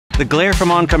The glare from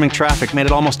oncoming traffic made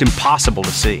it almost impossible to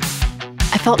see.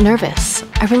 I felt nervous.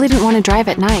 I really didn't want to drive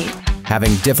at night.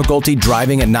 Having difficulty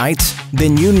driving at night?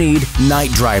 Then you need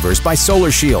Night Drivers by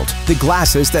SolarShield, the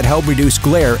glasses that help reduce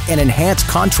glare and enhance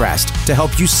contrast to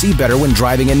help you see better when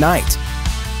driving at night.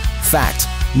 Fact: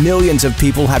 millions of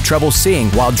people have trouble seeing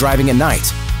while driving at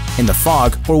night, in the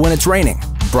fog or when it's raining.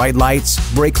 Bright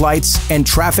lights, brake lights, and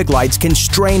traffic lights can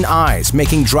strain eyes,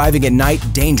 making driving at night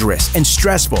dangerous and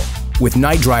stressful. With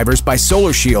Night Drivers by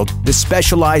SolarShield, the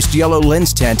specialized yellow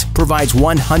lens tint provides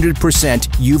 100%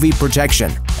 UV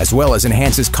protection, as well as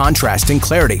enhances contrast and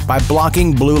clarity by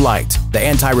blocking blue light. The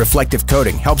anti-reflective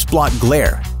coating helps block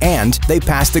glare, and they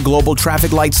pass the global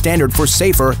traffic light standard for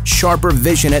safer, sharper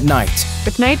vision at night.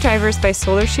 With Night Drivers by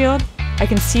SolarShield, I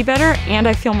can see better and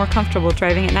I feel more comfortable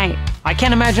driving at night. I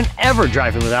can't imagine ever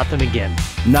driving without them again.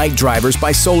 Night Drivers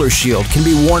by SolarShield can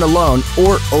be worn alone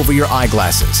or over your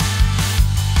eyeglasses.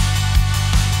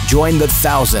 Join the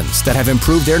thousands that have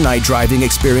improved their night driving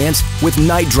experience with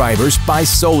Night Drivers by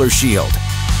SolarShield.